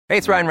Hey,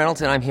 it's Ryan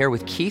Reynolds, and I'm here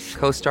with Keith,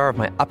 co-star of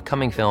my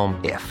upcoming film,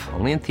 If,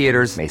 only in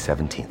theaters May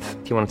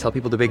 17th. Do you want to tell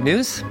people the big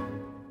news?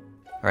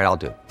 All right, I'll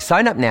do it.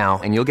 Sign up now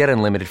and you'll get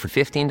unlimited for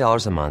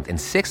 $15 a month and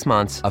 6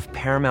 months of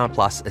Paramount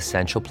Plus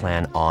Essential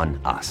Plan on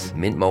us.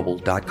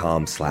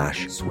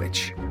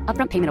 MintMobile.com/switch.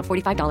 Upfront payment of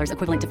 $45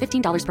 equivalent to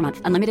 $15 per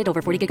month. Unlimited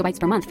over 40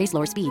 gigabytes per month. Face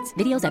lower speeds.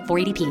 Videos at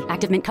 480p.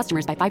 Active Mint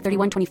customers by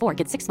 531.24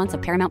 get 6 months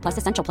of Paramount Plus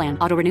Essential Plan.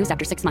 Auto renews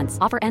after 6 months.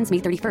 Offer ends May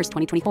 31st,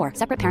 2024.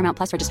 Separate Paramount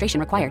Plus registration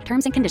required.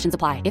 Terms and conditions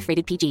apply if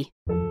rated PG.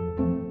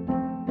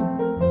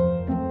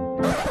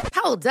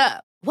 Hold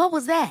up. What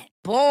was that?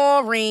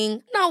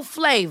 Boring. No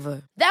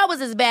flavor. That was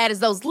as bad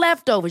as those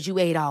leftovers you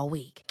ate all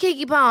week.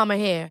 Keke Palmer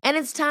here, and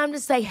it's time to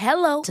say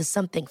hello to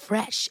something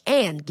fresh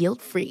and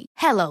guilt-free.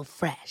 Hello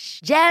Fresh.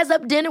 Jazz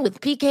up dinner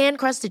with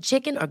pecan-crusted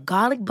chicken or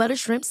garlic butter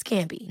shrimp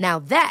scampi. Now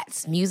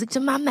that's music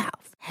to my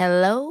mouth.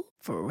 Hello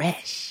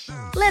Fresh.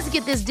 Let's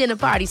get this dinner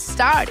party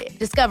started.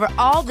 Discover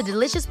all the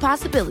delicious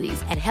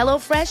possibilities at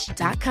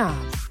hellofresh.com.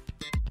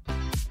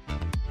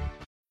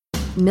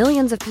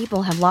 Millions of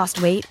people have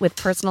lost weight with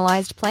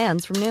personalized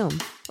plans from Noom.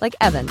 Like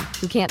Evan,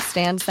 who can't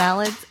stand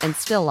salads and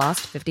still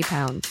lost 50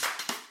 pounds.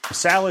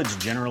 Salads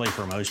generally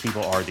for most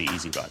people are the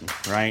easy button,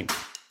 right?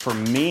 For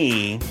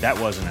me, that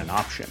wasn't an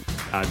option.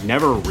 I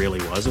never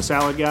really was a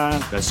salad guy.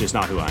 That's just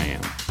not who I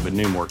am. But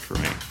Noom worked for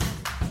me.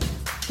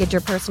 Get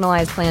your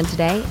personalized plan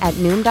today at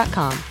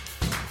Noom.com.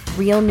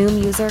 Real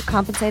Noom user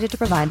compensated to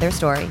provide their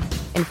story.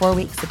 In 4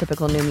 weeks, the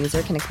typical Noom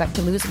user can expect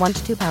to lose 1 to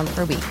 2 pounds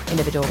per week.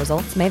 Individual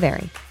results may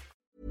vary.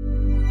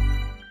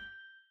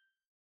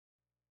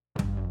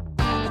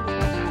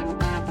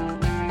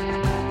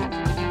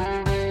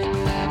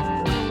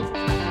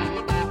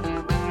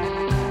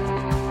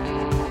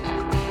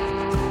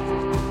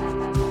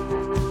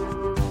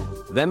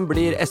 Hvem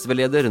blir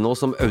SV-leder nå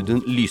som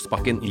Audun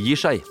Lysbakken gir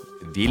seg?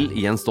 Vil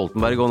Jens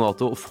Stoltenberg og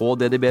NATO få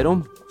det de ber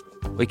om?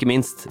 Og ikke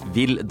minst,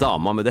 vil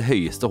dama med det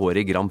høyeste håret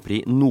i Grand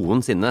Prix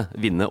noensinne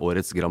vinne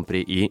årets Grand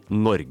Prix i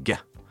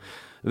Norge?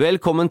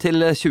 Velkommen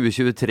til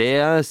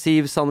 2023,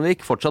 Siv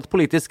Sandvik, fortsatt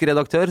politisk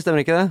redaktør,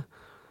 stemmer ikke det?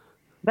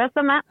 Det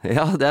stemmer.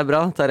 Ja, det er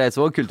bra. Terje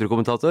Eidsvåg,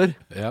 kulturkommentator.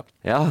 Ja.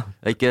 Ja,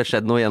 det har ikke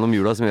skjedd noe gjennom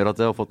jula som gjør at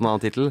det har fått en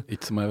annen titel.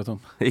 Ikke som jeg vet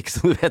om. Ikke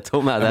som du vet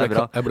om, det er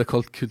bra. Jeg ble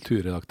kalt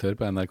kulturredaktør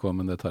på NRK,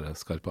 men det tar jeg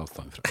skarp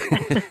avstand fra.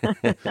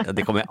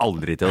 Det kommer jeg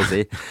aldri til å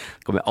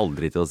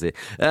si.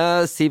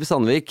 Siv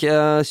Sandvik,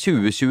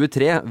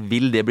 2023,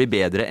 vil det bli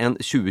bedre enn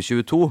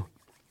 2022?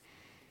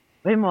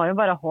 Vi må jo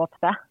bare håpe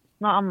det.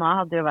 Noe annet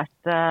hadde jo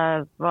vært,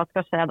 hva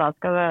skal skje da?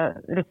 Skal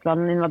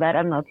Russland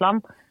invadere enda et land?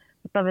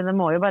 Så det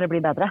må jo bare bli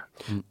bedre.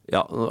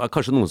 Ja,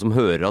 kanskje noen som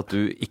hører at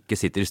du ikke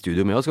sitter i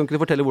studio med oss. Kan ikke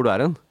du fortelle hvor du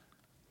er hen?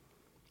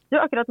 Du,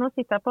 akkurat nå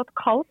sitter jeg på et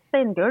kaldt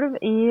steingulv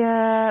i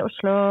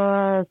Oslo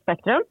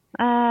Spektrum.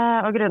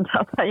 Og grunnen til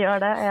at jeg gjør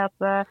det er at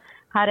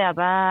her er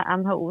det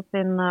NHO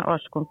sin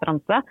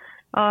årskonferanse.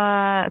 Og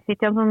jeg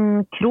sitter i en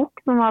sånn krok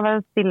som var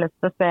det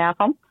stilleste stedet jeg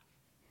fant.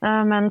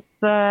 Mens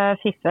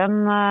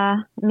fiffen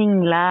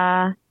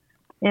mingler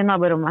i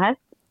naborommet her.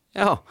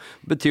 Ja,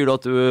 betyr det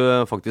at du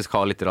faktisk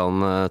har litt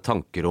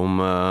tanker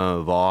om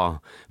hva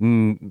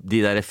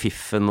de der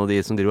fiffen og de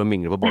som driver og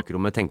mingler på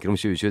bakrommet tenker om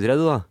 2023,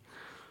 du da?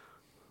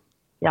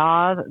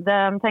 Ja,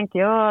 de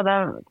tenker jo,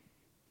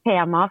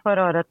 temaet for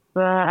årets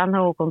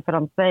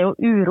NHO-konferanse er jo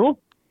uro.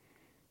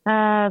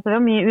 Så det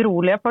er mye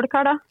urolige folk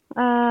her da.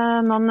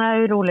 Noen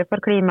er urolige for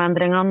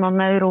klimaendringene, noen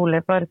er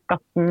urolige for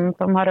skatten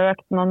som har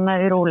økt, noen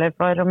er urolige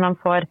for om de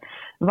får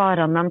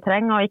varene de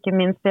trenger, og ikke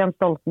minst Jens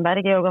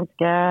Stoltenberg er jo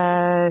ganske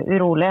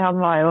urolig. Han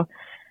var jo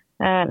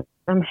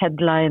en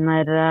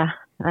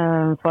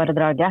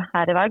headliner-foredraget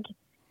her i dag.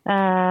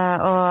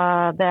 Og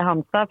det han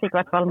sa fikk i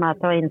hvert fall meg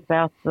til å innse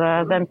at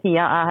den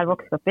tida jeg har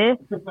vokst opp i,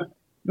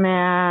 med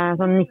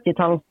sånn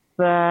 90-talls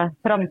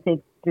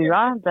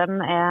framtidstrua, den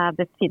er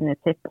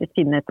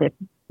definitivt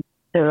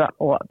død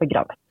og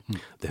begravet.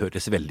 Det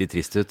hørtes veldig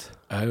trist ut.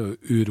 Jeg er jo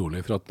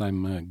urolig for at de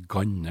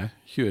ganner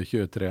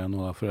 2023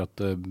 nå, for at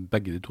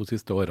begge de 2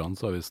 siste årene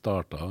så har vi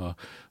startet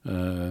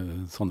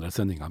sånne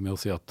sendinger med å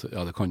si at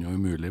ja, det kan jo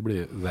umulig bli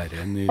verre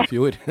enn i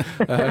fjor.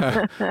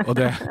 og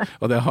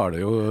det har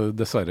det jo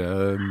dessverre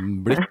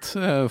blitt,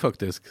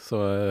 faktisk. Så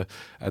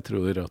jeg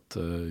tror at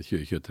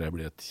 2023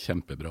 blir et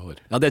kjempebra år.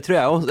 Ja, det tror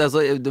jeg jo. Altså,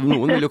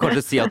 noen vil jo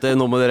kanskje si at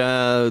nå må dere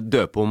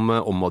døpe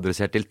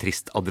omadressert til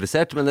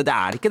tristadressert, men det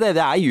er ikke det.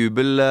 Det er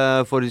jubel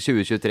for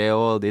 2023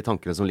 og de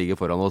tankene som ligger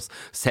foran oss.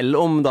 Selv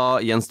om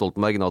da Jens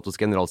Stoltenberg, NATOs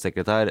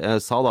generalsekretær,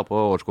 sa da på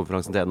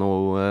årskonferansen til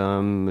NHO,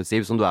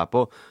 Siv, som du er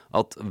på,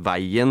 at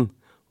veien,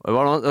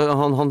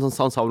 han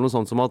sa vel noe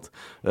sånt som at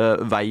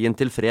veien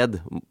til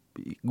fred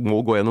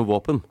må gå gjennom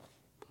våpen.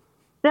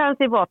 Det å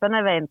si våpen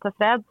er veien til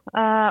fred,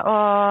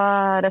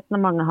 og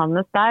resonemanget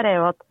hans der er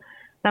jo at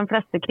de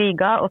fleste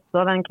kriger,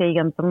 også den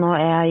krigen som nå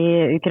er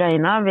i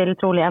Ukraina, vil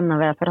trolig ende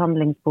ved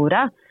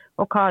forhandlingsbordet.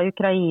 Og hva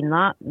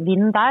Ukraina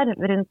vinner der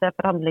rundt det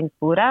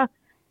forhandlingsbordet,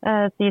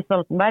 sier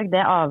Stoltenberg,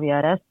 det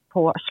avgjøres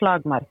på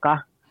slagmarka.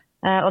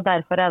 Og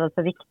derfor er det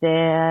så viktig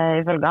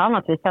ifølge ham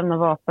at vi sender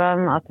våpen,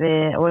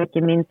 og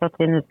ikke minst at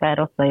vi nå ser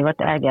også i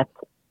vårt eget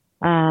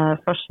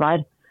forsvar.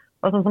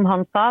 Og sånn som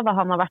han sa, da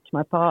han har vært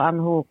med på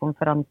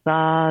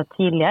NHO-konferanser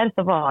tidligere,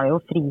 så var jo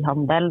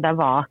frihandel, det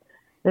var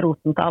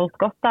roten til alt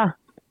godt da.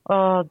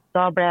 Og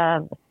da ble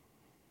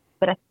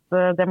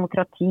spredt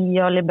demokrati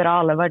og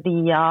liberale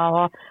verdier,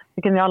 og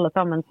så kunne vi alle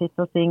sammen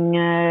sitte og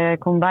synge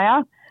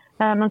Kumbaya.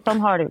 Men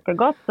sånn har det jo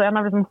ikke gått. Så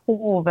en av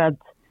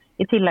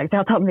i tillegg til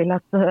at han vil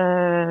at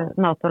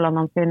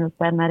NATO-landene skal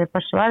investere mer i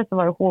forsvar, så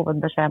var jo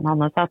hovedbeskjeden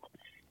hans at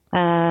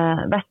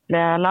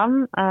vestlige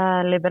land,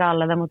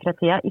 liberale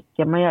demokratier,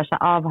 ikke må gjøre seg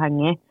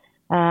avhengig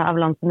av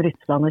land som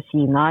Russland og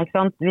Kina. Ikke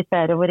sant? Vi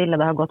ser jo hvor ille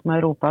det har gått med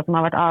Europa, som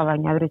har vært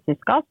avhengig av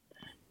russisk gass.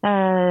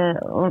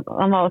 Og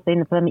han var også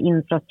inne på det med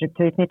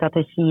infrastruktur knyttet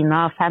til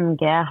Kina,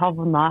 5G,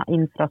 havna,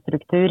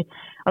 infrastruktur.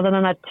 Altså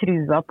den der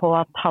trua på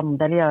at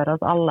handel gjør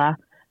oss alle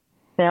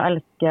til å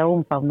elske og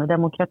omfavne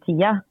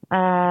demokratiet,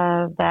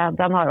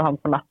 den har jo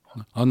han forlatt.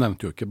 Han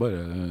nevnte jo ikke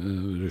bare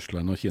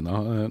Russland og Kina.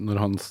 Når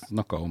han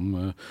snakket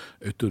om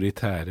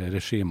autoritære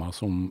regimer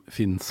som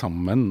finner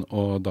sammen,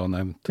 og da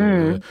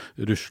nevnte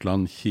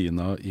Russland,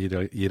 Kina,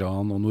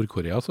 Iran og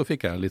Nordkorea, så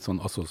fikk jeg litt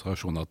sånn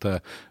assosiasjoner til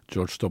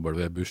George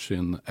W. Bush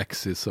sin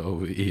Axis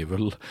of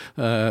Evil,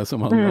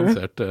 som han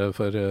lanserte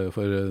for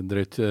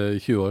drøyt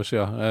 20 år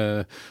siden.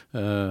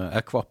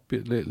 Jeg kvapp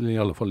i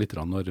alle fall litt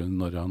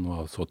når han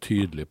var så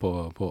tydelig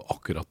på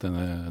akkurat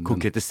denne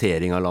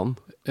konkretisering av land.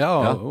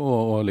 Ja.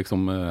 Og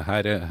liksom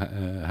her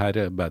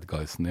er bad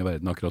guysen i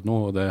verden akkurat nå,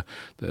 og det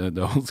er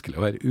vanskelig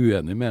å være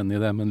uenig med en i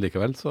det, men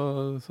likevel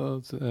så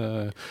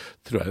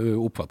tror jeg,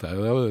 oppfatter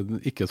jeg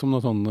det ikke som noe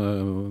sånn,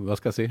 hva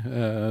skal jeg si,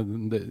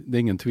 det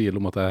er ingen tvil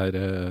om at det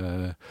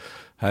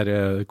her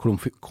er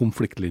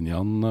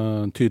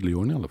konfliktlinjene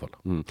tydeliggjorde i alle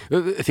fall.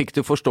 Fikk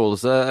du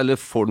forståelse, eller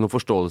får du noen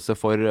forståelse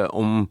for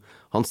om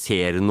han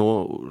ser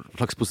noe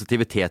slags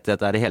positivitet i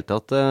dette i hele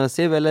tatt,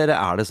 Siv, eller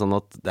er det sånn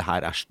at det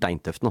her er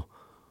steintøft nå?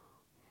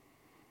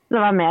 Det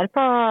var mer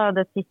på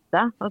det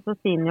siste, og så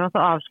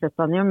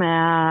avslutter han jo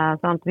med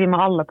sånn at vi må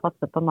alle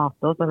passe på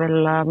NATO, så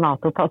vil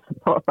NATO passe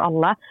på oss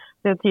alle.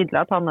 Det er jo tydelig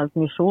at hans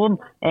misjon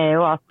er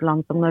jo at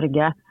land som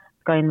Norge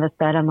skal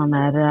investere enda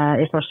mer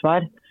i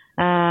forsvar.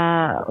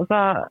 Og så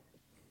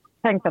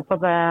tenkte jeg på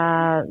det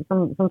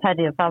som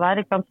Terje sa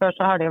der, ikke sant? Før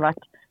så har det jo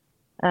vært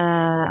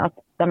at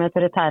de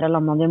autoritære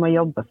landene vi må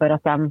jobbe for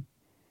at de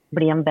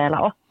blir en del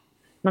av oss.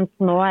 Mens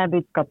nå er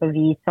budskapet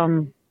vi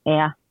som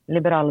er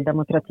liberale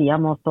demokratier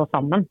må stå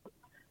sammen.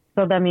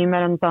 Så det er mye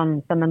mer en sånn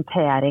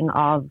sementering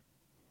av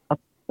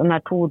den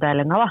her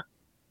todelingen da.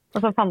 Og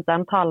så fant jeg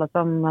en tale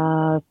som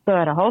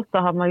Støre holdt, da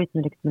han var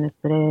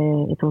utenriksminister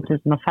i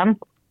 2005,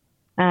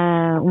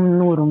 om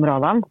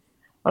nordområdene.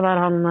 Og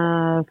der han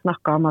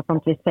snakket om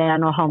at vi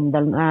ser når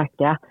handelen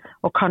øker,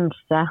 og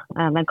kanskje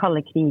den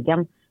kalde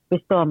krigen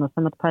blir stående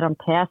som et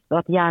parentes,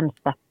 og at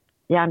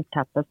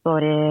jernteppet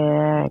står i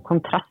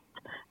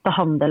kontrast til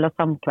handel og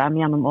samkvem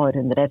gjennom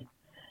århundrer.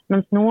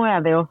 Mens nå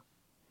er det jo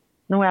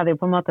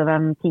på en måte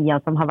den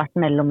tida som har vært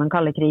mellom den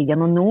kalde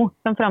krigen og nå,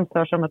 som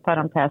fremstår som et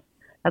parentes.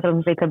 Jeg tror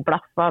den slik et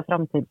blaff av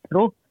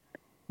fremtidstro.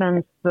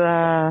 Mens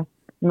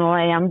nå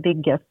igjen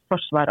bygges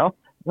forsvar opp.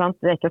 Sant?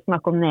 Det er ikke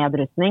snakk om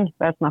nedrustning,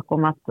 det er snakk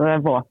om at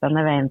våpen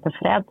er veien til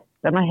fred.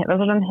 Det er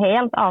en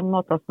helt annen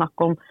måte å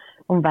snakke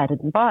om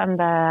verden på enn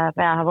det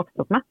jeg har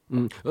vokst opp med.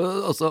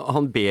 Altså,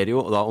 han ber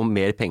jo da om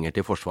mer penger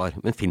til forsvar,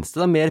 men finnes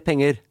det da mer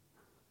penger?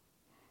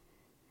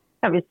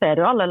 Ja, vi ser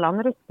jo alle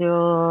land ruster jo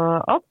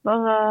opp,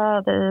 og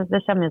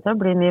det kommer til å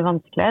bli mye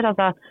vanskeligere.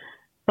 Altså,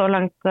 så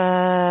langt,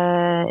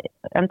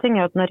 en ting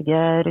er at Norge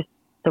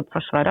ruster opp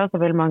forsvaret, og så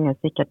vil mange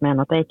sikkert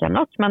mene at det ikke er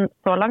nok, men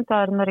så langt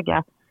har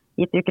Norge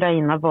gitt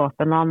Ukraina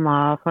våpen og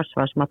annet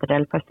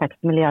forsvarsmateriell for 6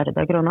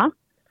 milliarder kroner.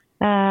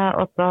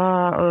 Og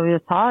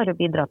USA har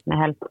bidratt med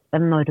helt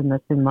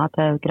enorme summer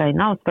til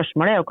Ukraina, og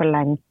spørsmålet er jo hvor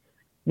lenge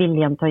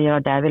viljen til å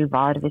gjøre det vil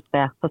vare, hvis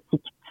det på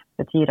sikt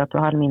betyr at du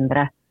har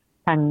mindre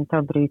penger til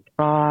å bruke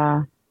på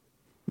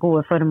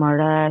gode formål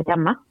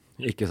hjemme.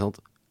 Ikke sant?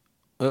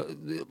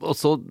 Og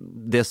så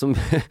det som,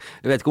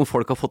 jeg vet ikke om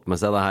folk har fått med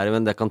seg det her,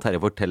 men det kan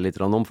Terje fortelle litt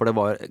om, for det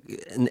var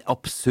en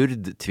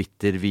absurd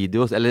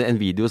Twitter-video, eller en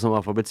video som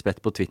har blitt spredt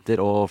på Twitter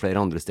og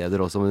flere andre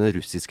steder, også med den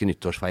russiske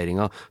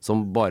nyttårsfeiringen,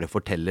 som bare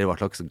forteller hva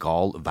slags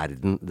gal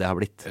verden det har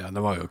blitt. Ja,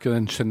 det var jo ikke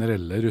den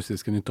generelle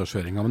russiske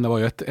nyttårsfeiringen, men det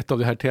var jo et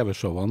av de her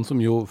TV-showene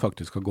som jo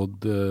faktisk har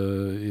gått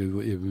i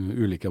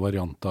ulike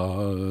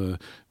varianter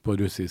på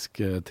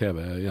russisk TV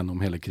gjennom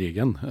hele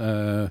krigen.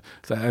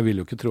 Så jeg vil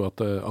jo ikke tro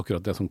at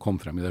akkurat det som kom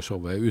frem i det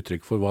showet er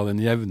uttrykk for hva den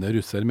jevne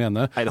russer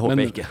mener. Nei, det håper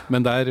jeg ikke.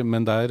 Men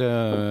der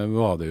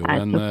var det jo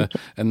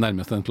en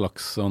nærmest en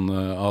slags sånn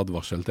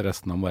advarsel til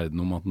resten av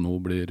verden om at nå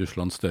blir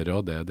Russland større,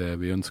 og det er det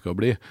vi ønsker å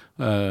bli.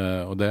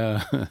 Og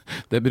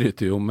det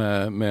bryter jo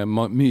med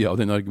mye av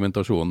den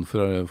argumentasjonen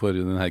for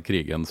denne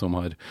krigen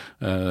som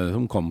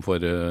kom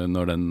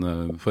når den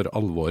for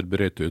alvor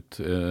brøt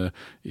ut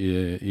i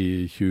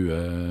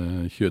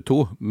 2014.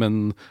 2022,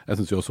 men jeg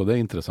synes jo også det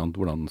interessant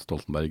hvordan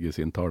Stoltenberg I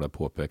sin tale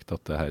påpekte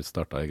at det her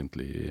startet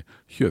egentlig I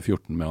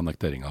 2014 med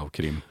annektering av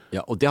Krim.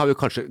 Ja, og det har vi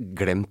jo kanskje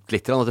glemt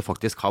litt, at det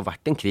faktisk har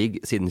vært en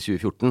krig siden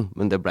 2014,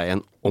 men det ble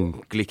en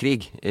ordentlig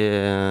krig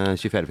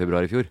 24.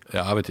 februar I fjor.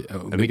 Ja, jeg vet ikke.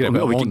 Vi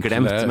ikke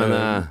glemt, men...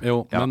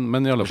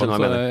 men I alle fall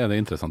så det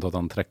interessant at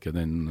han trekker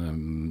den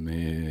I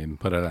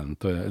parallellen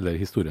eller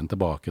historien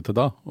tilbake til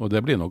da, og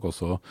det blir nok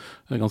også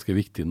ganske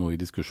viktig nå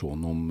I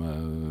diskusjonen om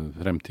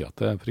fremtiden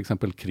til for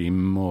eksempel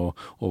Krim og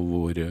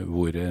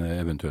hvor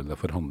eventuelle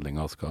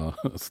forhandlinger skal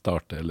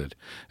starte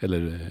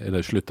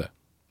eller slutte.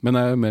 Men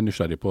jeg mer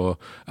nysgjerrig på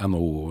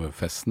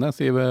NHO-festene,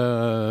 sier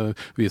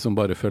vi som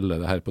bare følger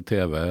det her på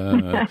TV.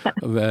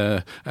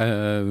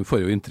 Jeg får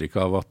jo inntrykk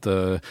av at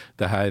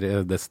det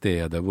her det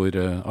stedet hvor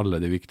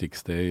alle de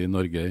viktigste I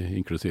Norge,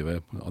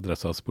 inklusive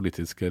Adressas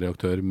politiske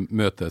reaktør,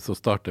 møtes og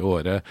starter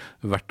året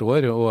hvert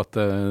år, og at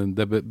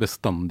det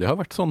bestandig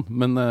har vært sånn.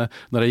 Men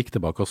når jeg gikk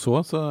tilbake og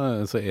så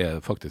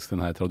faktisk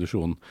denne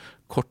tradisjonen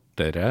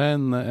kortere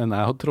enn jeg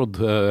hadde trodd.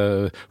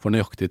 For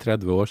nøyaktig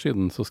 30 år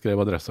siden så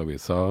skrev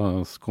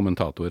Adresseavisas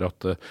kommentator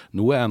at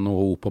nå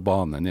NHO på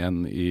banen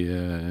igjen I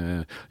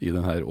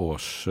denne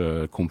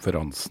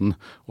årskonferansen,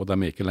 og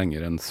de ikke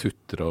lenger en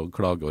sutter- og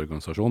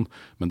klageorganisasjon.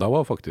 Men da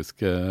var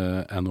faktisk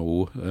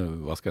NHO,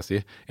 hva skal jeg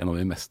si, en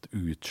av de mest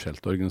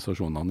utskjelte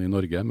organisasjonene I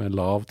Norge, med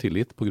lav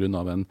tillit på grunn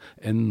av en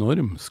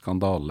enorm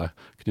skandale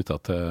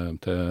knyttet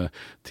til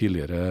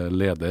tidligere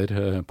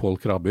leder Pål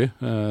Kraby,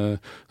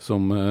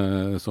 som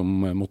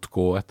måtte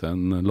gå etter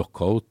en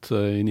lockout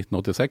I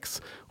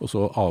 1986, og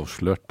så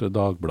avslørte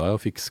Dagbladet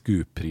og fikk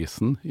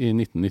Scoop-prisen I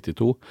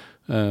 1992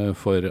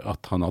 for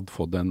at han hadde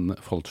fått en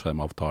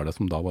fallskjermavtale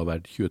som da var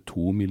verdt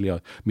 22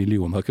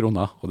 millioner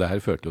kroner, og det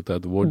her førte jo til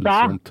et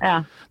voldsomt...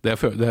 Det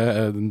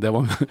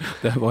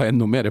var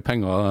enda mer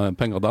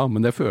penger da,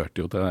 men det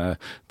førte jo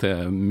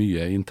til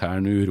mye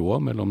intern uro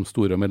mellom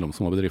store og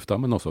mellomsmå bedrifter,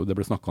 men også det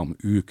ble snakket om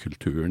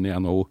ukulturen I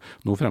NHO.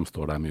 Nå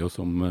fremstår de jo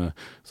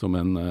som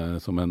en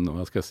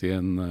hva skal jeg si,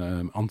 en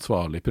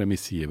ansvarlig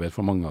premissgiver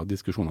for mange av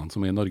diskusjonene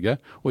som I Norge,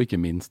 og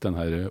ikke minst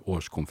denne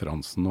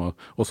årskonferansen, og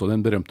også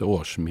den berømte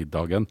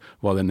årsmiddagen.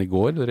 Var den I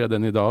går, eller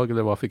den I dag,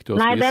 eller hva fikk du å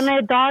spise? Nei, den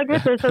I dag,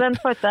 vet du, så den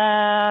får ikke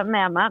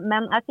med meg,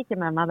 men jeg fikk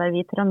med meg det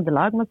vi I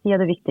Trøndelag må si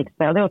det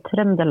viktigste, og det jo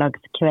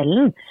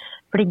Trøndelagskvelden.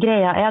 Fordi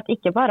greia at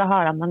ikke bare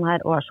har de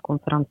denne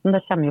årskonferansen, det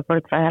kommer jo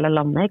folk fra hele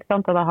landet, ikke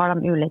sant? Og da har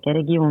de ulike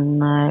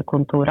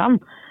regionkontorene,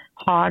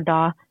 har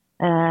da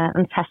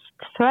en fest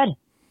før.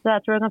 Så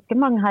jeg tror det ganske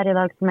mange her I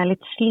dag som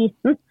litt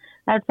sliten.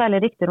 Det et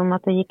særlig rykter om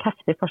at det gikk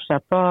heftig for seg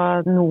på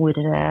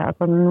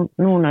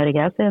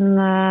Nord-Norge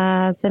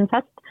sin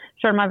fest.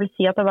 Selv om jeg vil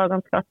si at det var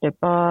ganske artig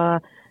på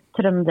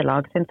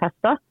Trøndelag sin fest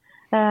da,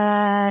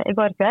 I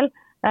går kveld.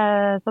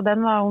 Så det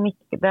var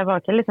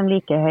ikke liksom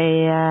like høy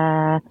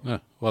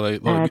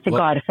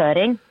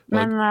sigarføring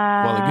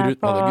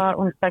på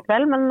onsdag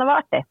kveld, men det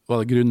var artig. Var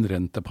det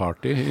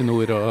grunnrenteparty I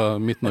Nord- og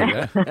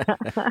Midt-Norge?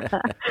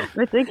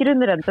 Vet du,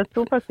 grunnrente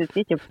sto faktisk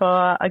ikke på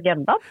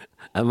agendaen.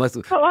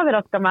 Det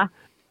overrasket meg.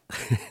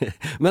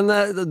 Men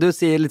du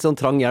sier litt sånn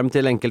trang hjelm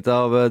til enkelte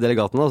av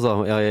delegatene altså,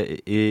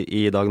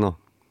 I dag nå.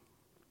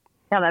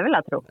 Ja, det vil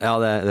jeg tro. Ja,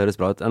 det høres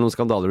bra ut. Det noen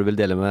skandaler du vil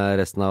dele med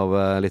resten av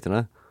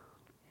lytterne?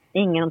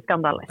 Ingen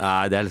skandaler.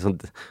 Nei, det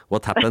liksom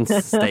what happens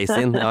stays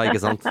in. Ja,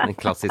 ikke sant? Den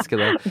klassiske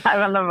det. Nei,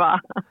 men det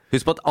var.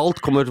 Husk på at alt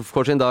kommer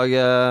for sin dag,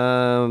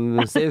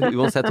 Siv.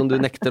 Uansett om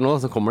du nekter nå,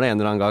 så kommer det en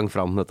eller annen gang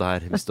fram dette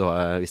her, hvis det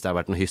har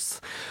vært en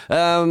hyss.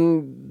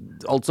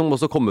 Alt som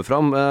også kommer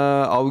fram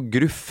av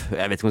gruff,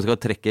 jeg vet ikke om jeg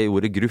skal trekke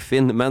ordet gruff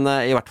inn, men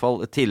I hvert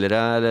fall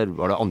tidligere, eller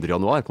var det 2.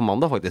 januar, på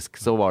mandag faktisk,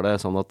 så var det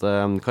sånn at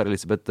Kari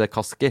Elisabeth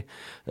Kaski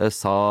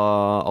sa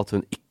at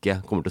hun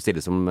ikke kommer til å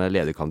stille som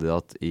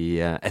lederkandidat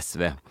I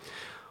SV.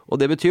 Og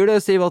det betyr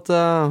det, Siv, at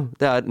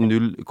det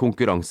null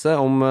konkurranse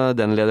om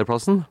den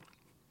lederplassen?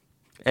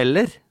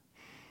 Eller?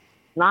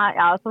 Nei,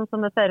 ja, sånn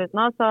som det ser ut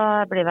nå,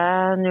 så blir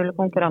det null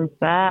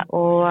konkurranse,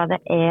 og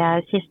det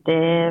Kirsti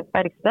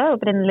Bergstø,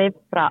 opprinnelig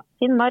fra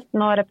Finnmark,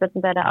 nå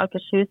representerer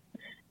Akershus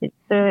I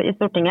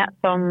Stortinget,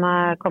 som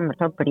kommer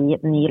til å bli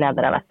ny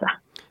leder av SV.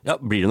 Ja,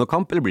 blir det noe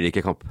kamp, eller blir det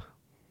ikke kamp?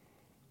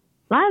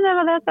 Nei, det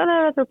var det,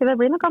 jeg tror ikke det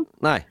blir noe kamp.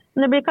 Nei.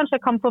 Men det blir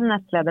kanskje kamp om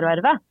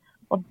nestledervervet,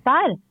 og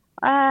der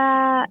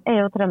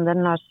jo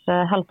trønderen Lars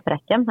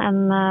Haltbrekken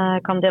en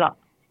kandidat.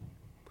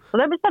 Så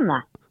det blir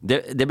spennende.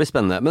 Det blir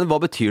spennende. Men hva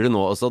betyr det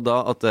nå? Altså da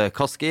at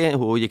Kaski,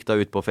 hun gikk da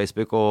ut på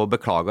Facebook og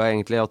beklaget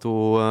egentlig at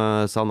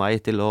hun sa nei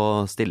til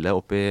å stille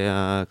opp I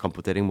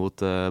kampvotering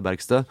mot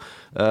Bergstø.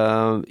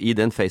 I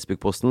den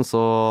Facebook-posten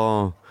så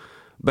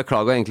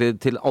beklaget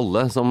egentlig til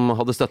alle som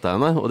hadde støttet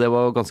henne, og det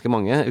var ganske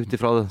mange,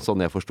 utifra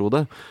sånn jeg forstod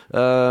det.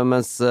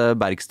 Mens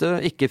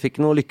Bergstø ikke fikk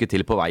noe lykke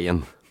til på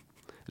veien.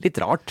 Litt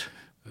rart.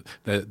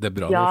 Det er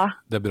bra,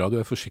 det er bra du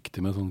er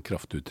forsiktig med sånn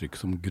kraftuttrykk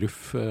som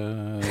gruff.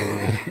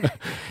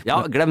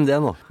 Ja, glem det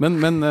nå. Men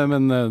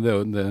det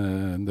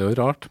er jo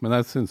rart. Men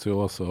jeg synes jo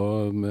også,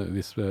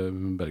 hvis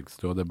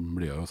Bergstø, og det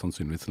blir jo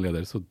sannsynligvis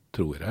leder, så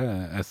tror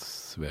jeg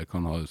SV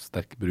kan ha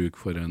sterk bruk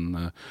for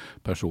en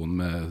person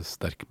med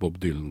sterk Bob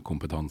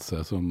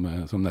Dylan-kompetanse som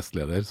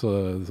nestleder.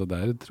 Så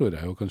der tror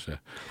jeg jo kanskje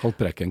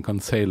Haltbrekken kan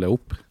seile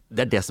opp.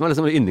 Det det som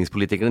liksom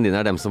yndlingspolitikerne dine,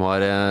 dem som har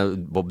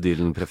Bob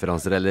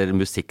Dylan-preferanser eller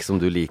musikk som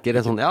du liker.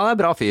 Det sånn, ja, det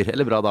bra fyr,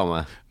 eller bra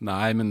dame.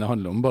 Nei, men det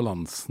handler om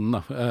balansen,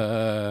 da.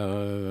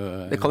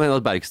 Det kan hende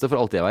at Bergstø, for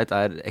alt jeg vet,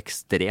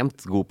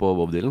 ekstremt god på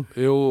Bob Dylan.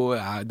 Jo,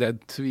 det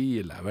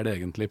tviler jeg vel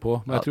egentlig på.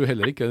 Men jeg tror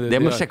heller ikke...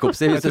 Det må du sjekke opp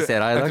seg hvis du ser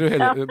deg i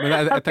dag. Men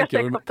jeg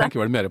tenker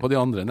vel mer på de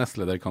andre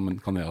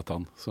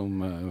nestlederkandidatene,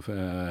 som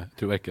jeg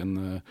tror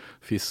hverken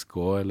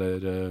Fiskå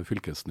eller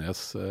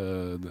Fylkesnes,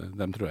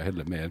 dem tror jeg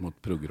heller mer mot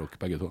progrock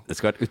begge to.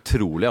 Det skal være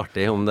utrolig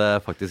artig om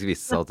det faktisk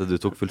viste seg at du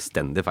tok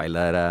fullstendig feil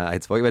der,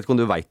 Eidsvåg. Jeg vet ikke om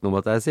du vet noe om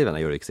dette, Siv?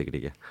 Jeg gjør det ikke, sikkert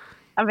ikke.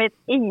 Jeg vet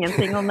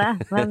ingenting om det,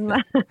 men,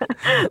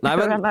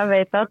 men jeg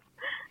vet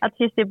at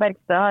Kirsti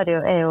Bergstø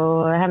er jo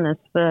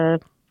hennes,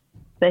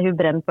 det hun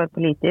brenner for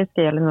politisk,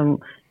 det gjelder liksom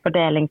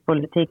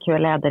fordelingspolitikk,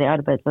 hun leder i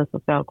arbeids- og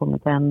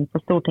sosialkomiteen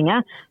på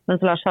Stortinget,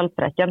 mens Lars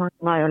Haltbrekken,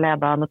 han har jo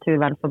ledet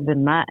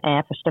Naturvernforbundet,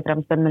 først og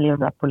fremst en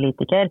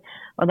miljøpolitiker,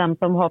 og dem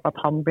som håper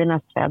at han blir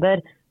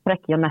nestleder,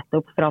 trekker jo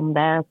nettopp fram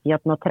det og sier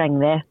at nå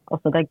trenger vi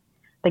også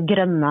det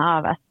grønne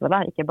av SV, da,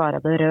 ikke bare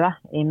det røde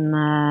inn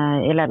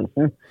i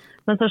ledelsen.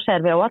 Men så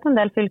ser vi også at en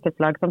del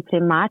fylkeslag som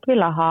primært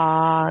ville ha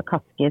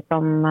Kaski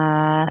som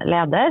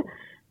leder,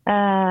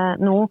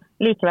 nå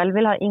likevel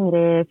vil ha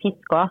Ingrid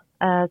Fiskå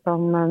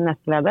som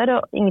nestleder,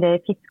 og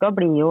Ingrid Fiskå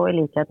blir jo i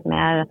likhet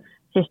med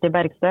Kirsti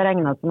Bergstø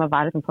regnet som å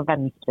være liksom, på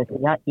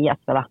venstresiden i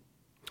SV. Da.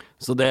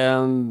 Så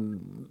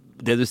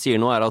det du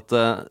sier nå at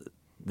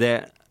det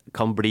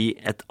kan bli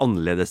et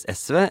annerledes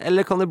SV,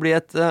 eller kan det bli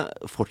et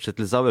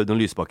fortsettelse av Audun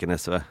Lysbakken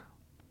SV?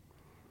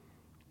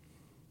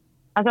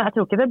 Altså, jeg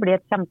tror ikke det blir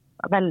et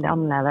veldig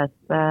annerledes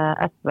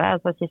SV.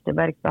 Altså, Kirsti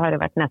Bergstø har jo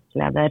vært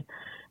nestleder.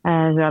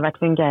 Hun har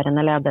vært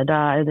fungerende leder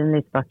da Audun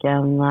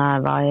Lysbakken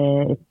var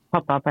i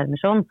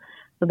pappapermisjon.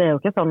 Så det er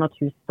jo ikke sånn at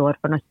hun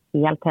står for noe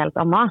helt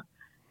annet.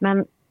 Men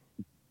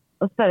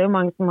så er det jo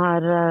mange som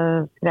har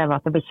skrevet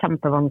at det blir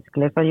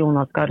kjempevanskelig for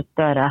Jonas Gahr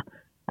Støre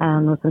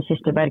nå som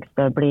Kirsti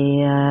Bergstø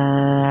blir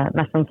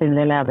mest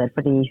sannsynlig leder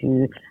fordi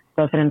hun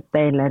står for en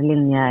steiler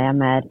linje,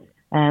 mer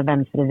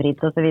venstrevridd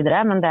og så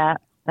videre. Men det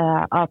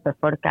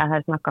AP-folk jeg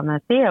har snakket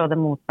med sier, og det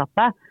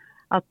motsatte,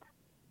 at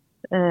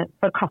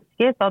for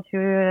Kaski, så at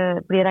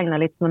hun blir regnet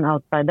litt som en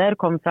outsider,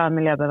 kom fra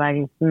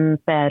miljøbevegelsen,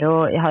 Zero,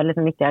 har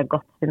liksom ikke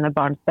gått sine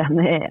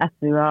barnsben i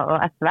SU og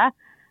SV,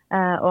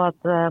 og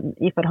at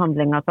i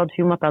forhandlinger så at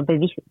hun måtte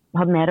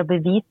ha mer å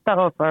bevise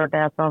overfor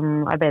det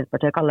som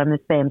Arbeiderpartiet kaller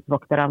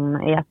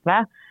museumsvokterne i SV,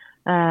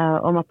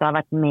 og måtte ha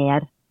vært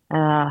mer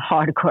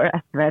hardcore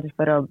SV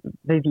for å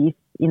bevise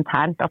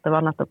internt at det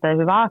var nettopp det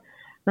hun var.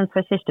 Men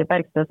for Kirsti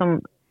Bergstø, som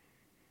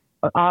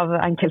av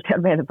enkelte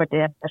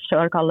Arbeiderpartiet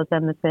selv kalles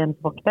en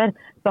museumsvokter,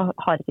 så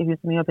har ikke hun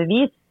så mye å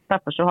bevise.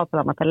 Derfor så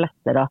håper de at det er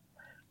lettere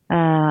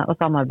å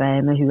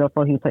samarbeide med hun og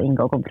få hun til å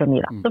inngå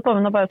kompromiss. Så får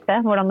vi nå bare se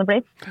hvordan det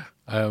blir.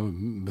 Jeg har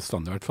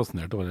bestandig vært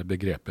fascinert over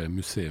begrepet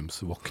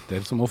museumsvokter,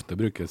 som ofte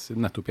brukes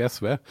nettopp i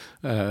SV.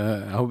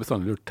 Jeg har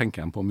bestandig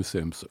tenkt på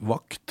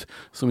museumsvakt,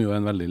 som jo er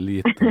en veldig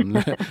liten,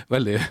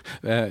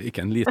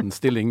 ikke en liten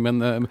stilling,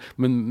 men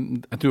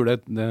jeg tror det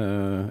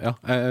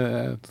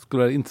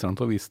skulle være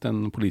interessant å vise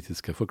den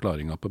politiske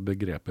forklaringen på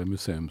begrepet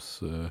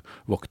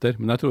museumsvokter.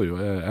 Men jeg tror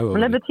jo...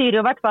 Men det betyr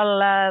jo i hvert fall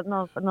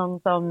noen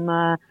som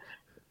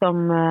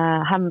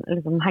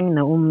liksom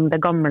hegner om det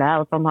gamle,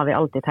 og sånn har vi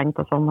alltid tenkt,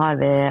 og sånn har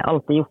vi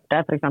alltid gjort det,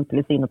 for eksempel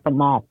i synet på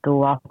NATO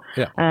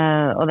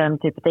og den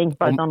type ting,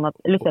 bare sånn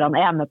at lytterne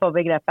er med på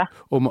begrepet.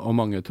 Og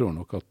mange tror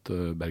nok at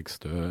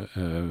Bergstø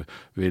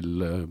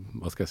vil,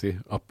 hva skal jeg si,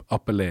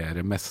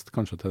 appellere mest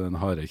kanskje til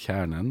den harde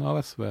kjernen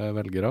av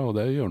SV-velgere,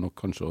 og det gjør nok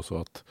kanskje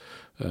også at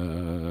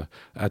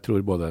jeg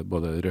tror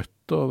både Rødt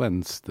og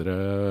Venstre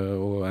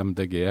og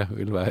MDG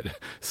vil være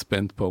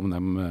spent på om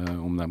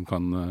de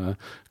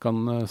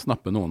kan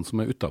snappe noen som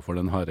er utenfor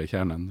den harde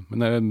kjernen.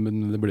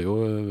 Men det blir jo,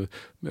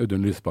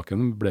 Audun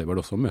Lysbakken ble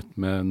vel også møtt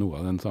med noe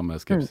av den samme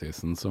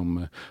skepsisen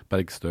som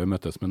Bergstø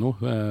møttes med nå,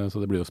 så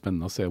det blir jo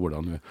spennende å se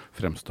hvordan hun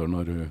fremstår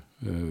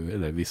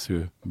eller hvis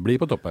hun blir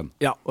på toppen.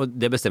 Ja, og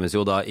det bestemmes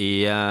jo da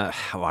i,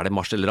 hva er det,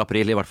 mars eller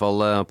april, i hvert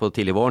fall på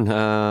tidlig våren,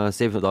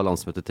 Siv, da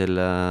landsmøtet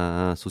til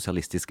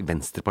Sosialistisk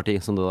Venstreparti,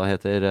 som det da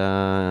heter,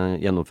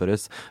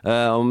 gjennomføres.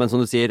 Men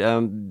som du sier,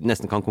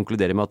 nesten kan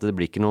konkludere med at det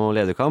blir ikke noe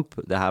lederkamp.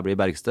 Det her blir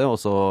Bergstø, og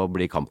så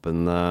blir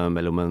kampen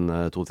mellom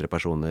 2-3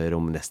 personer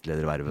om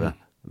nestledervervet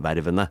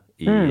vervene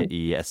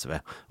i SV,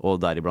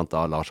 og deriblant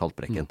da Lars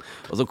Haltbrekken.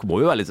 Og så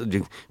må vi være litt,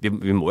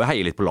 vi må jo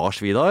heie litt på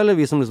Lars vi da, eller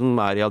vi som liksom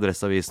i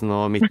Adresseavisen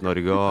og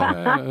Midt-Norge og...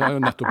 Jeg har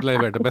jo nettopp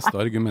levert det beste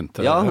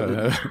argumentet. Ja.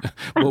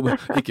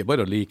 Ikke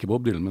bare å like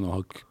Bob Dylan, men å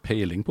ha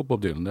peiling på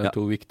Bob Dylan. Det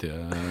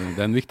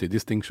er en viktig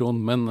distinksjon,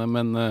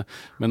 men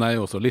jeg er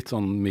jo også litt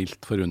sånn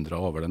mildt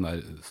forundret over den der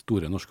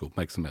store norske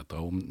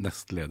oppmerksomheten om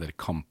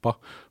nestlederkamper,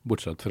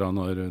 bortsett fra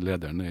når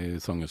lederen er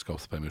i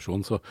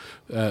sangerskapspermisjon, så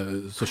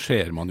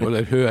ser man jo,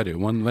 eller hører jo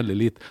man veldig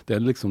lite. Det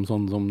er liksom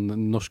sånn som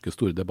norske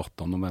store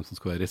debattene om hvem som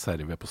skal være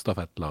reserve på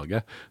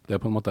stafettlaget. Det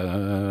er på en måte,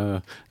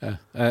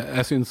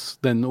 jeg synes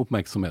den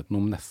oppmerksomheten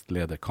om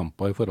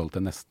nestlederkamper i forhold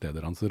til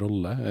nestlederens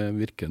rolle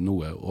virker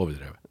noe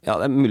overdrevet. Ja,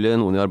 det er mulig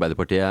noen i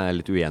Arbeiderpartiet er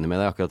litt uenig med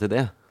deg akkurat i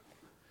det.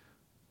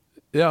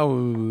 Ja,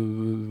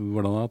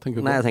 hvordan da, tenker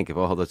du på? Nei, jeg tenker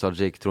på Hadia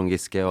Tajik, Trond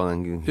Giske og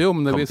den... Jo,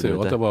 men det viser jo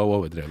at det var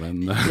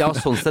overdreven. Ja,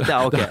 sånn sett,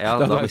 ja, ok. Ja,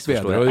 da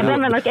misforstår jeg. Men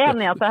jeg er nok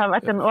enig i at det har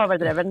vært en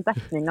overdreven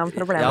dekning av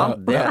problemene.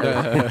 Ja,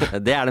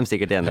 det er de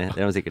sikkert enig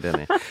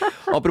i.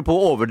 Apropos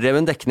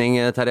overdreven dekning,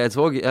 Terje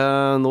Eidsvåg,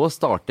 nå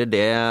starter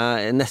det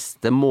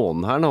neste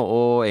måned her nå,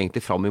 og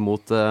egentlig fram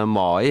imot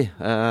mai,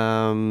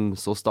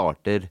 så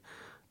starter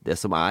det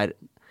som er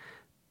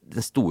den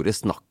store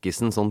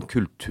snakkisen sånn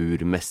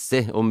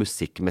kulturmessig og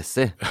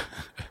musikkmessig,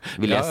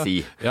 vil jeg si.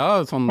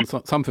 Ja, sånn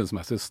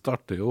samfunnsmessig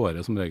starter jo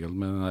året som regel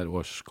med den her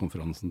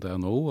årskonferansen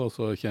til NHO, og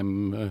så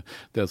kommer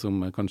det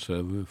som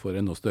kanskje får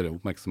enda større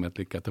oppmerksomhet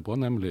like etterpå,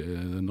 nemlig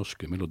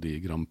norske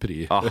Melodi Grand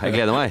Prix. Ja,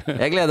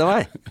 jeg gleder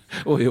meg!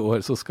 Og i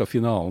år så skal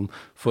finalen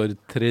for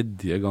 3.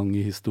 gang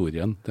i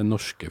historien, den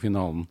norske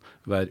finalen,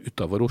 være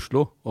utenfor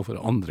Oslo, og for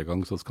 2.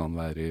 gang så skal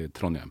den være i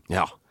Trondheim.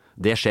 Ja,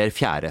 det skjer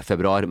 4.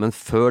 februar, men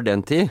før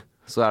den tid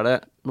så er det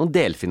noen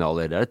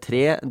delfinaler. Det er 3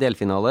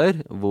 delfinaler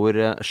hvor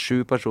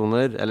 7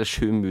 personer, eller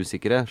 7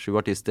 musikere, 7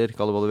 artister,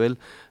 kall det hva du vil,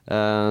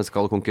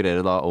 skal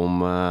konkurrere da om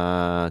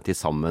til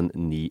sammen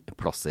 9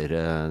 plasser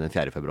den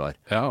 4. februar.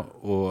 Ja,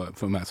 og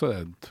for meg så er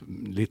det et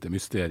lite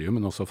mysterium,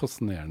 men også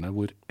fascinerende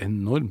hvor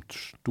enormt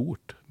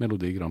stort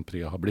Melodi Grand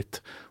Prix har blitt.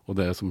 Og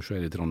det som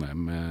skjer i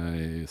Trondheim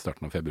i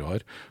starten av februar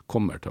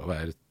kommer til å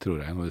være, tror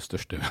jeg, en av de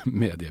største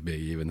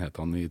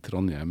mediebegivenhetene i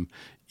Trondheim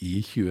i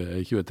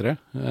 2023.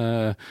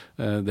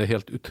 Det er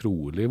helt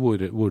utrolig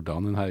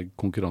hvordan denne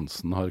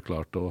konkurransen har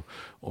klart å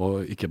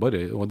ikke bare,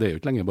 og det er jo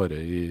ikke lenger bare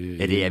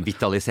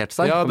revitalisert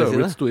seg, ja, det er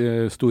jo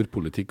litt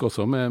storpolitikk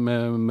også,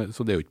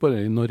 så det er jo ikke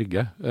bare i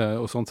Norge.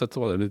 Og sånn sett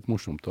så var det litt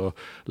morsomt å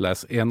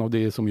lese. En av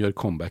de som gjør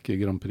comeback i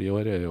Grand Prix i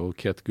år er jo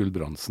Kate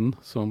Gulbrandsen,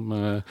 som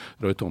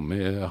Roy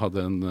Tommy hadde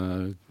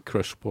en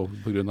crush på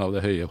grunn av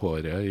det høye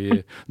håret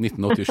i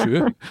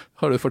 1987.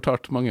 Har du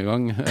fortalt mange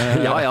ganger?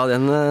 Ja,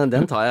 den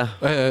tar jeg.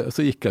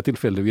 Så gikk jeg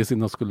tilfeldigvis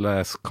inn og skulle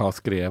lese hva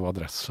skrev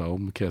Adressa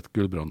om Kate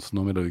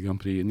Gulbrandsen og Melodi Grand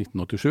Prix i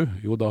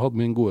 1987. Jo, da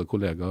hadde min gode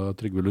kollega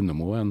Trygve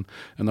Lundemo en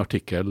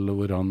artikkel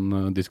hvor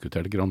han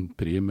diskuterte Grand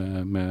Prix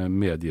med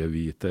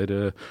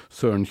medieviter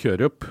Søren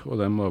Kjørup,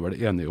 og de var vel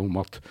enige om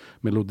at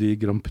Melodi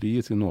Grand Prix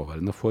i sin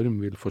nåværende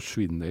form vil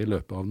forsvinne i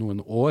løpet av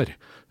noen år.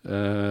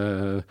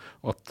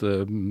 At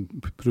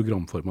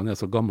programformene er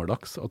så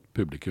gammeldags at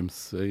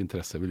publikums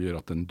interesse vil gjøre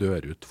at den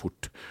dør ut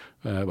fort,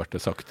 ble det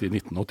sagt i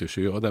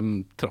 1987, og de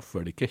traff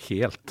vel ikke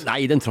helt.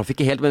 Nei, den traff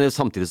ikke helt, men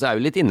samtidig så er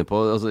vi litt inne på,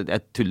 altså,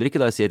 jeg tuller ikke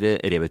da jeg sier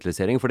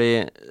revitalisering,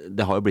 fordi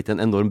det har jo blitt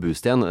en enorm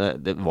boost igjen.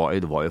 Det var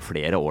jo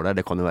flere år der,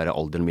 det kan jo være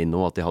alderen min nå,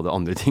 at de hadde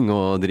andre ting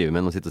å drive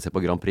med enn å sitte og se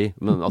på Grand Prix,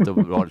 men at det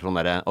var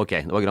sånn der,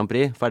 ok, det var Grand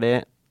Prix,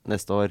 ferdig,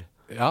 neste år.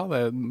 Ja,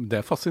 det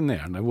er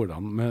fascinerende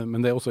hvordan,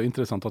 men det er også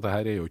interessant at det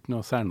her er jo ikke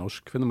noe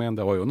særnorsk fenomen.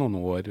 Det var jo noen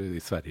år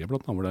i Sverige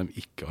blant annet hvor de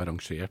ikke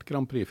arrangerte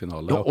Grand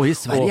Prix-finale. Ja, og i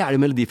Sverige er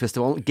det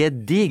Melodifestivalen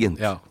gedigent.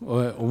 Ja,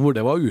 og hvor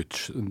det var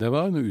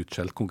en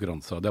utskjelt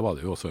konkurranse, det var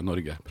det jo også i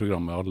Norge.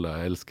 Programmet alle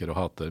elsker og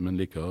hater, men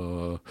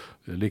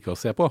liker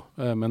å se på.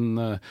 Men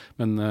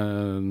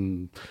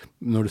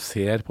når du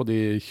ser på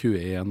de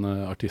 21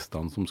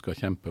 artistene som skal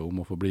kjempe om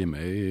å få bli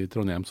med i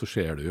Trondheim, så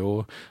ser du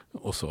jo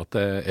også at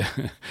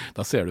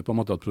da ser du på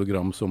en måte at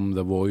program som The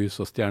Voice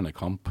og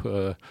Stjernekamp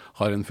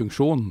har en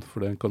funksjon,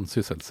 for det kan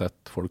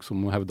sysselsette folk som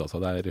hevder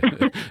seg der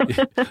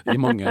i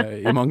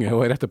mange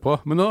år etterpå.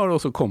 Men nå har det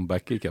også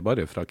comeback, ikke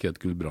bare fra Kate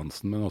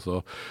Gulbrandsen, men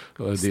også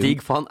Stig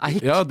van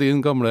Eyck. Ja,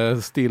 ditt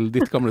gamle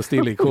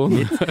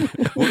stilikon.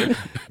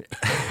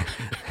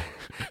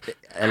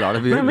 Jeg lar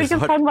det bli. Men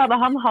hvilken sang var det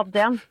han hadde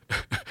igjen?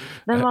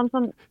 Den var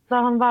sånn, da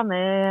han var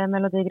med i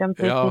Melodi Grand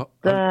Prix. Ja,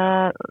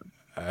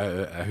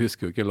 jeg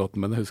husker jo ikke låten,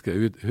 men jeg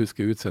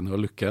husker utseendet og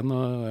looken,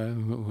 og jeg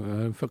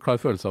får klar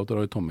følelse av at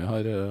Roy Tommy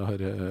har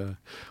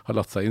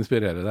latt seg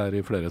inspirere der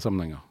i flere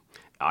sammenhenger.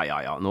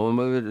 Ja, nå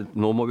må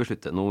vi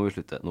slutte.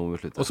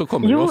 Og så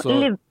kommer jo også...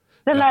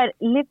 Den der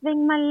Living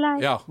My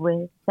Life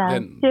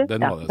Without You,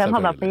 den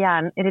hadde jeg på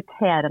hjernen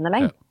irriterende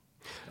lenge.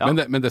 Ja.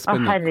 Men det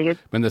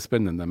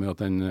spennende med at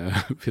den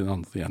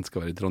finalen igjen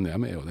skal være i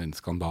Trondheim, er jo den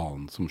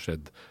skandalen som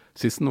skjedde.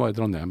 Sist den var i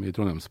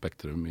Trondheim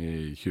Spektrum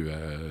i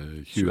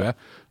 2020,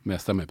 med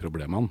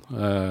stemmeproblemene.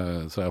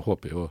 Så jeg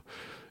håper jo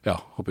ja,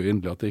 håper jo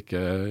inderlig at det ikke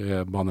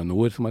er Bane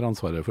Nor som har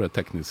ansvaret for det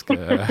tekniske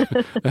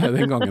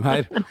den gangen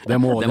her. Det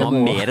må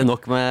mer enn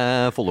nok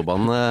med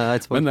Follobanen,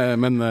 Eidsvåg.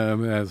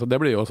 Så det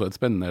blir jo også et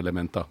spennende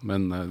element da.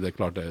 Men det er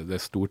klart det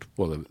er stort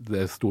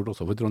det er stort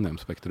også for Trondheim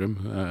Spektrum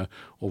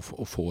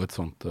å få et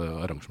sånt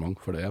arrangement,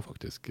 for det er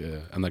faktisk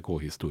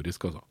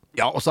NRK-historisk altså.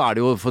 Ja, og så er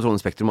det jo for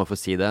Trondheim Spektrum, for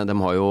å si det, de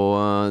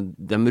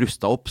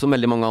rustet opp som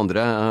veldig mange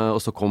andre,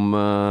 og så kom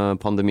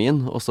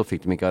pandemien, og så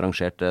fikk de ikke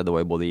arrangert, det var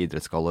jo både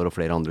idrettsgaller og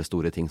flere andre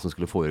store ting som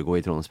skulle foregå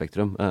i Trondheim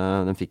Spektrum.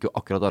 De fikk jo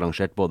akkurat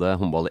arrangert både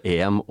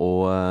håndball-EM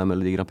og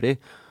Melodi Grand Prix,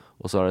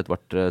 og så har det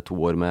vært 2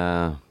 år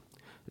med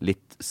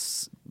litt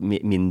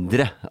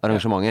mindre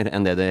arrangementer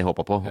enn det de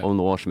håpet på, og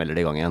nå smeller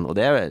det i gang igjen, og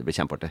det blir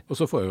kjempeartig. Og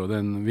så får jo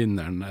den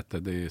vinneren etter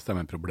de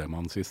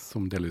stemmeproblemene sist,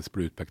 som delvis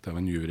ble utpekt av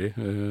en jury,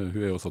 hun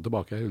er jo også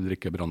tilbake,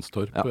 Ulrikke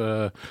Brandstorp.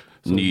 Ja.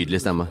 Nydelig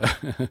stemme.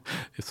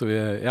 Så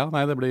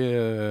det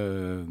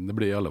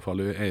blir i alle fall,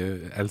 jeg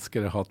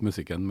elsker å hate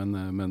musikken,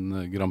 men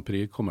Grand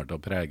Prix kommer til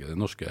å prege det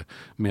norske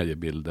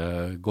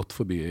mediebildet godt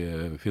forbi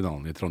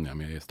finalen i Trondheim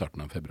i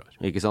starten av februar.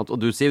 Ikke sant? Og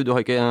du, Siv, du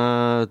har ikke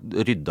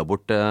ryddet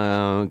bort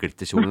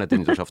glitterkjolen etter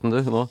nyttårsaften, du,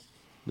 nå?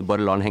 Du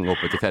bare lar den henge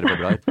oppe til 4.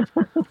 februar.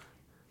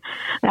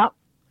 Ja.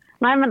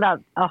 Nei, men jeg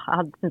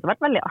hadde syntes det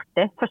vært veldig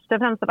artig. Først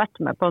og fremst vært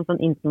med på en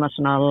sånn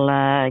internasjonal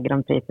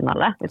Grand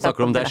Prix-finale.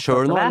 Snakker du om det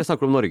selv nå, eller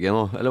snakker du om Norge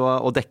nå? Eller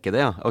å dekke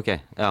det, ja? Ok,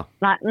 ja.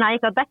 Nei,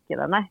 ikke å dekke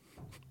det, nei.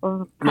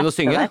 Men å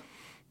synge?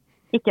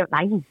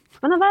 Nei,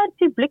 men å være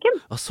publikum.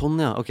 Sånn,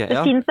 ja, ok. Ja.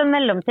 Det finnes en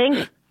mellomting.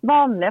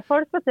 Vanlige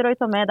folk, vet du, Roy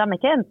Tommy, de er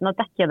ikke enten å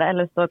dekke det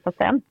eller stå på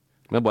scenen.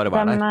 Men bare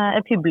vær der. De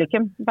er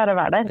publikum, bare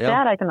vær der. Ja. Det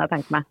har jeg kunnet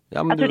tenkt meg.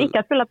 Ja, jeg tror ikke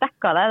jeg skulle ha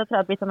dekket det. Jeg tror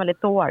jeg blir som en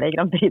litt dårlig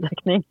Grand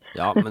Prix-dekning.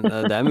 Ja, men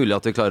det er mulig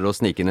at vi klarer å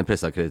snike inn en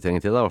presseakkreditering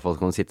til det. I hvert fall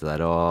kan du sitte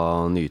der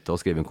og nyte og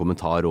skrive en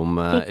kommentar om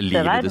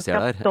livet du ser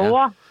der. Sitte der, stå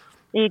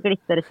i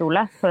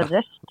glitterkjole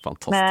forrest.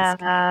 Fantastisk.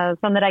 Med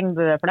sånn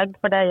regnbueflagg,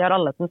 for det gjør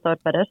alle som står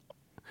forrest.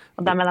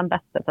 Og de er de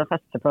beste til å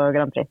feste på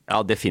Grand Prix.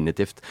 Ja,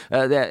 definitivt.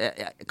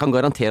 Jeg kan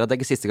garantere at det er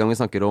ikke siste gang vi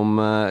snakker om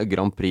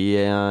Grand Prix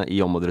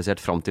i omadressert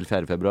frem til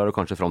 4. februar, og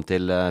kanskje frem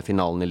til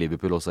finalen i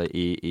Liverpool også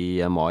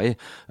i mai.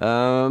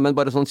 Men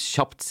bare sånn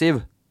kjapt, Siv.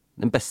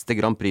 Den beste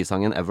Grand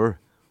Prix-sangen ever?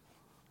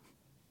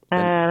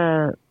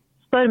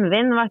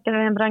 Stormvind var ikke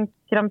en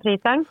Grand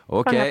Prix-sang.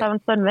 Ok. Fanget av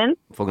en stormvind.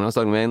 Fanget av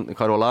stormvind.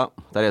 Carola,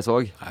 der jeg så.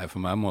 Nei, for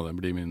meg må det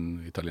bli min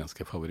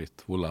italienske favoritt,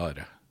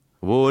 Volare.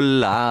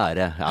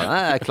 Volare. Ja, det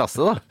er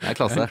klasse da. Det er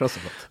klasse.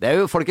 Det er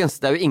jo,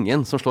 folkens, det er jo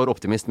ingen som slår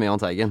Optimist med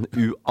Jahn Teigen,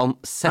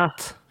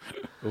 uansett.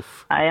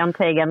 Nei, Jahn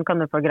Teigen kan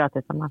du få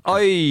gratis av meg.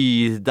 Oi,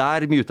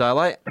 der muta jeg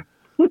deg.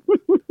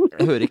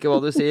 Jeg hører ikke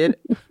hva du sier.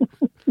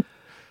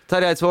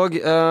 Terje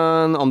Eidsvåg,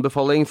 en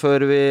anbefaling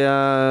før vi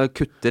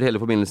kutter hele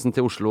forbindelsen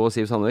til Oslo og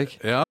Siv Sandvik.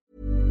 Ja.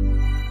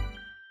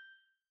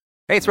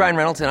 Hey, it's Ryan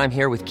Reynolds, and I'm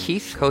here with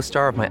Keith,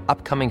 co-star of my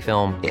upcoming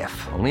film,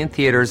 If, only in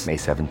theaters May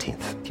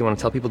 17th. Do you want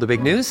to tell people the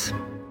big news?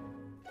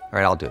 All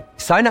right, I'll do it.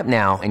 Sign up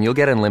now and you'll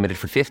get unlimited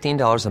for $15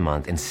 a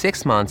month and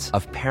 6 months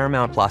of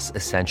Paramount Plus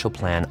Essential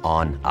Plan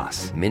on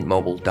us.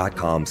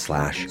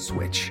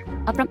 MintMobile.com/switch.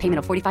 Upfront payment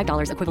of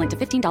 $45 equivalent to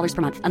 $15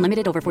 per month.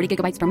 Unlimited over 40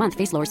 gigabytes per month.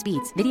 Face lower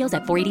speeds. Videos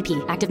at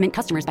 480p. Active Mint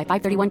customers by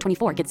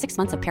 531.24 get 6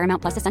 months of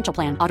Paramount Plus Essential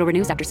Plan. Auto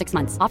renews after 6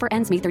 months. Offer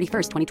ends May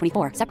 31st,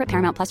 2024. Separate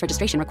Paramount Plus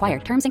registration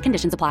required. Terms and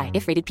conditions apply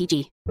if rated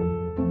PG.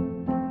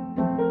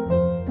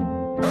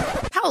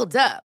 Hold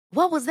up.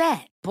 What was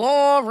that?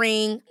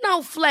 Boring.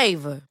 No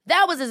flavor.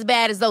 That was as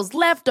bad as those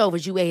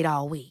leftovers you ate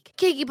all week.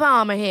 Keke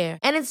Palmer here,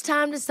 and it's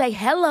time to say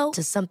hello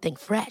to something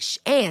fresh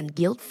and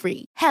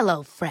guilt-free.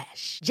 Hello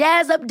Fresh.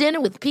 Jazz up dinner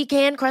with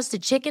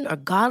pecan-crusted chicken or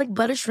garlic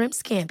butter shrimp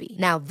scampi.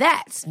 Now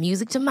that's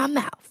music to my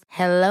mouth.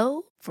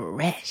 Hello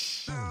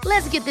Fresh.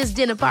 Let's get this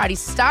dinner party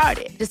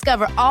started.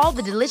 Discover all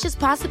the delicious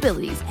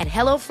possibilities at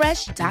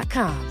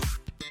HelloFresh.com.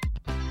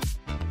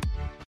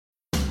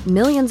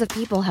 Millions of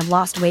people have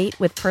lost weight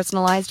with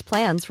personalized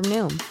plans from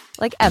Noom.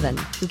 Like Evan,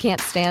 who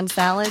can't stand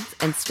salads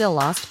and still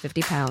lost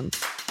 50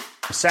 pounds.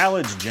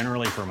 Salads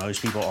generally for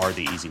most people are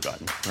the easy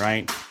button,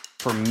 right?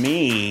 For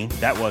me,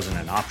 that wasn't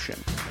an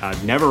option. I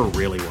never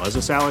really was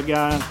a salad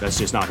guy. That's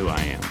just not who I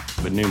am.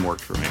 But Noom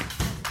worked for me.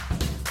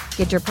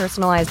 Get your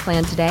personalized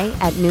plan today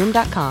at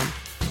Noom.com.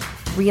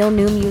 Real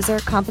Noom user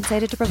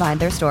compensated to provide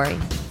their story.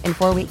 In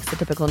 4 weeks, the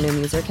typical Noom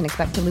user can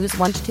expect to lose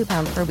 1 to 2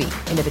 pounds per week.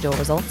 Individual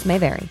results may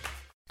vary.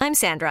 I'm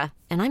Sandra,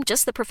 and I'm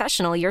just the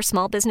professional your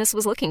small business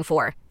was looking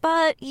for.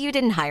 But you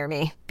didn't hire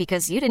me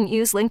because you didn't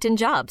use LinkedIn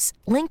Jobs.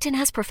 LinkedIn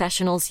has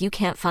professionals you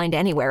can't find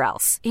anywhere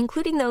else,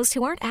 including those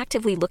who aren't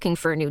actively looking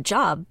for a new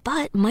job,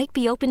 but might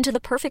be open to the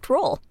perfect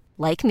role,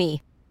 like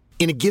me.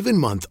 In a given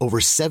month, over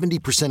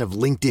 70% of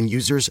LinkedIn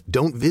users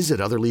don't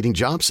visit other leading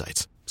job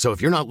sites. So if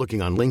you're not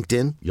looking on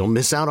LinkedIn, you'll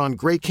miss out on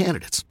great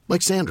candidates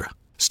like Sandra.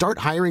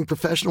 Start hiring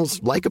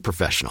professionals like a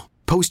professional.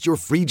 Post your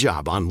free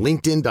job on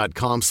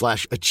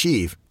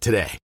linkedin.com/achieve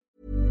today.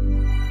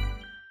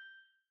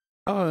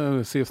 Ja,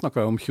 Siv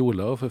snakket om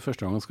kjoler, og for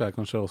første gang skal jeg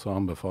kanskje også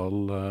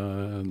anbefale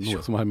noe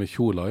som har med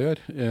kjoler å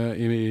gjøre.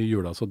 I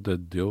jula så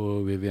døde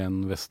jo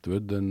Vivienne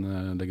Westwood, den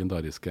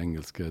legendariske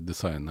engelske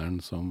designeren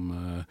som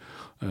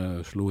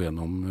slo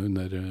gjennom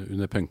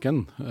under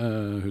punken.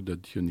 Hun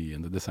døde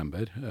 29.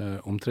 desember.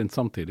 Omtrent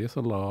samtidig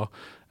så la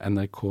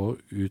NRK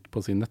ut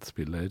på sin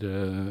nettspiller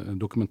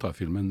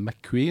dokumentarfilmen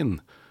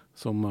McQueen,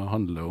 som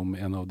handler om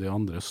en av de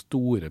andre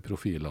store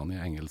profilene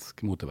i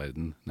engelsk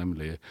moteverden,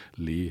 nemlig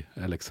Lee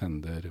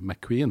Alexander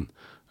McQueen,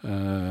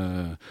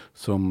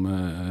 som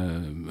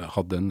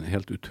hadde en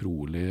helt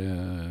utrolig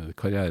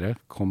karriere,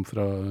 kom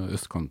fra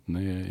østkanten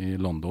i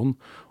London,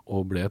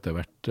 og ble etter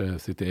hvert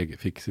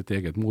fikk sitt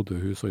eget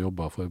modehus og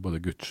jobbet for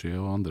både Gucci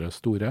og andre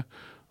store.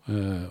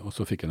 Og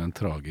så fikk han en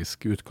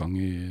tragisk utgang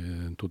i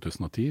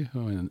 2010,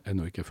 og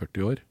ennå ikke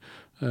 40 år.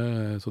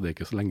 Så det er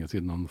ikke så lenge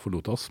siden han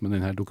forlot oss. Men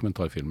denne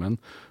dokumentarfilmen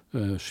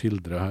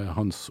skildrer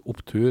hans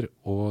opptur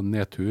og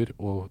nedtur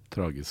og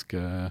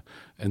tragiske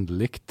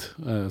endelikt,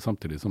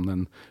 samtidig som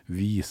den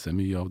viser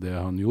mye av det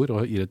han gjorde,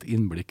 og gir et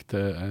innblikk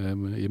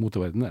i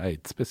moteverdenen. Jeg er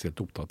ikke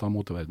spesielt opptatt av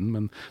moteverdenen,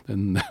 men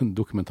den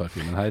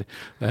dokumentarfilmen her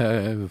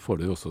får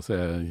du også se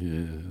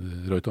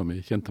Roy Tommy,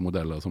 kjente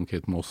modeller som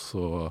Kate Moss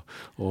og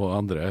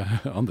andre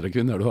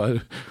kvinner du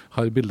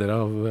har bilder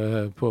av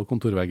på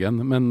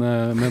kontorveggen. Men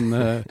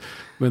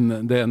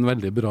det er en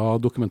veldig bra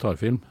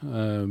dokumentarfilm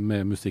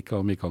med musikk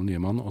av Mikael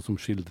Nyman, og som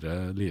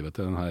skildrer livet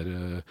til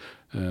denne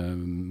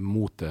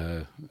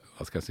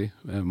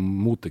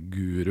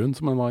moteguruen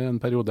som han var i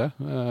en periode.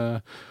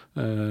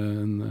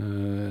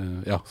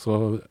 Så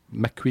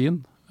McQueen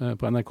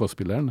på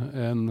NRK-spilleren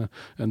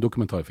en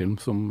dokumentarfilm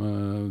som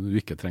du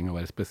ikke trenger å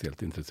være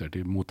spesielt interessert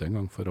i mote en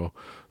gang for å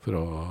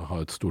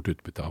ha et stort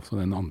utbytte av, så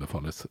den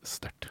anbefales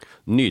sterkt.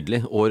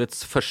 Nydelig.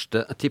 Årets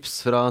første tips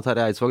fra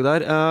Terje Eidsvåg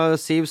der.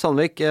 Siv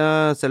Sandvik,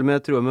 selv om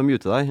jeg tror jeg må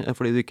mute deg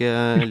fordi du ikke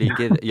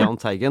liker Jahn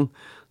Teigen,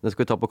 den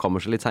skal vi ta på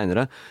kammerset litt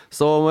senere,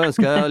 så må jeg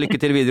ønske deg lykke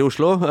til videre i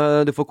Oslo.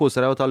 Du får kose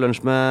deg og ta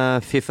lunsj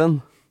med Fiffen.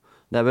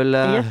 Det er vel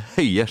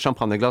høye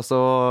champagneglass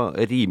og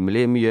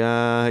rimelig mye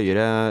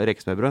høyere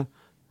rekesmørbrød.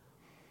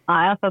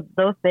 Nei, altså,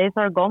 those days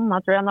are gone.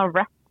 Jeg tror jeg har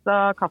wraps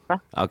og kaffe.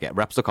 Ok,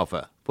 wraps og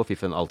kaffe på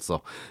Fiffen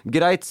altså.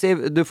 Greit,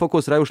 Siv, du får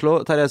kose deg i Oslo.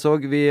 Terje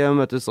Eidsvåg, vi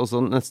møtes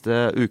også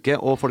neste uke,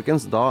 og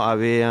folkens, da er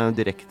vi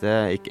direkte,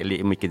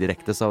 om ikke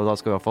direkte, så da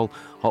skal vi i hvert fall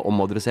ha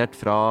omadressert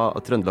fra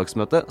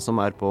Trøndelagsmøtet, som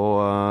er på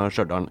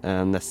Stjørdal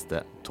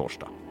neste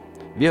torsdag.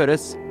 Vi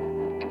høres!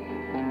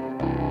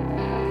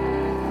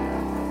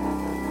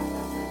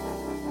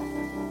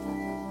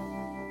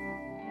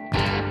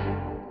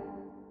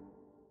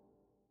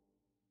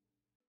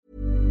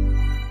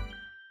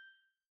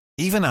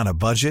 Even on a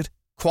budget,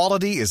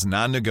 quality is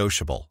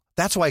non-negotiable.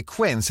 That's why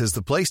Quince is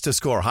the place to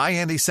score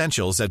high-end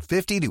essentials at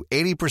 50 to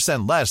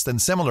 80% less than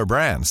similar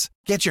brands.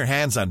 Get your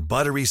hands on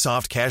buttery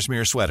soft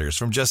cashmere sweaters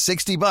from just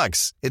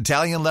 $60,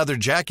 Italian leather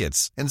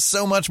jackets, and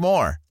so much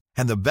more.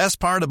 And the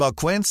best part about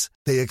Quince,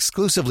 they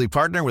exclusively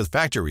partner with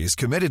factories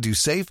committed to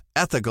safe,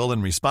 ethical,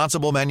 and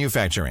responsible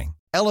manufacturing.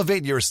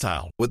 Elevate your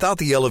style without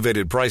the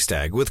elevated price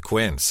tag with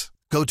Quince.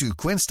 Go to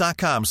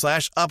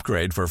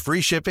quince.com/upgrade for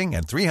free shipping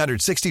and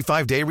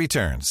 365-day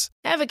returns.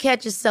 Ever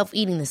catch yourself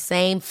eating the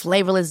same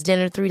flavorless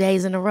dinner 3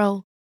 days in a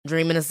row?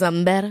 Dreaming of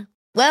something better?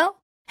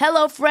 Well,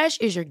 HelloFresh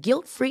is your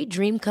guilt-free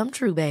dream come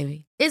true,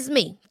 baby. It's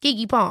me,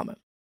 Keke Palmer.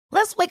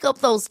 Let's wake up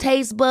those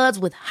taste buds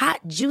with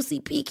hot,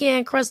 juicy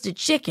pecan-crusted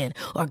chicken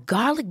or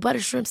garlic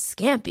butter shrimp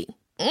scampi.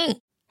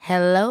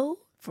 Hello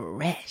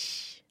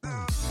Fresh.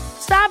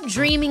 Stop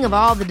dreaming of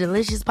all the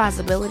delicious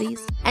possibilities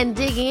and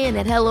dig in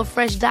at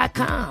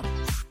HelloFresh.com.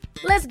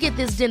 Let's get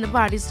this dinner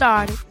party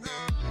started.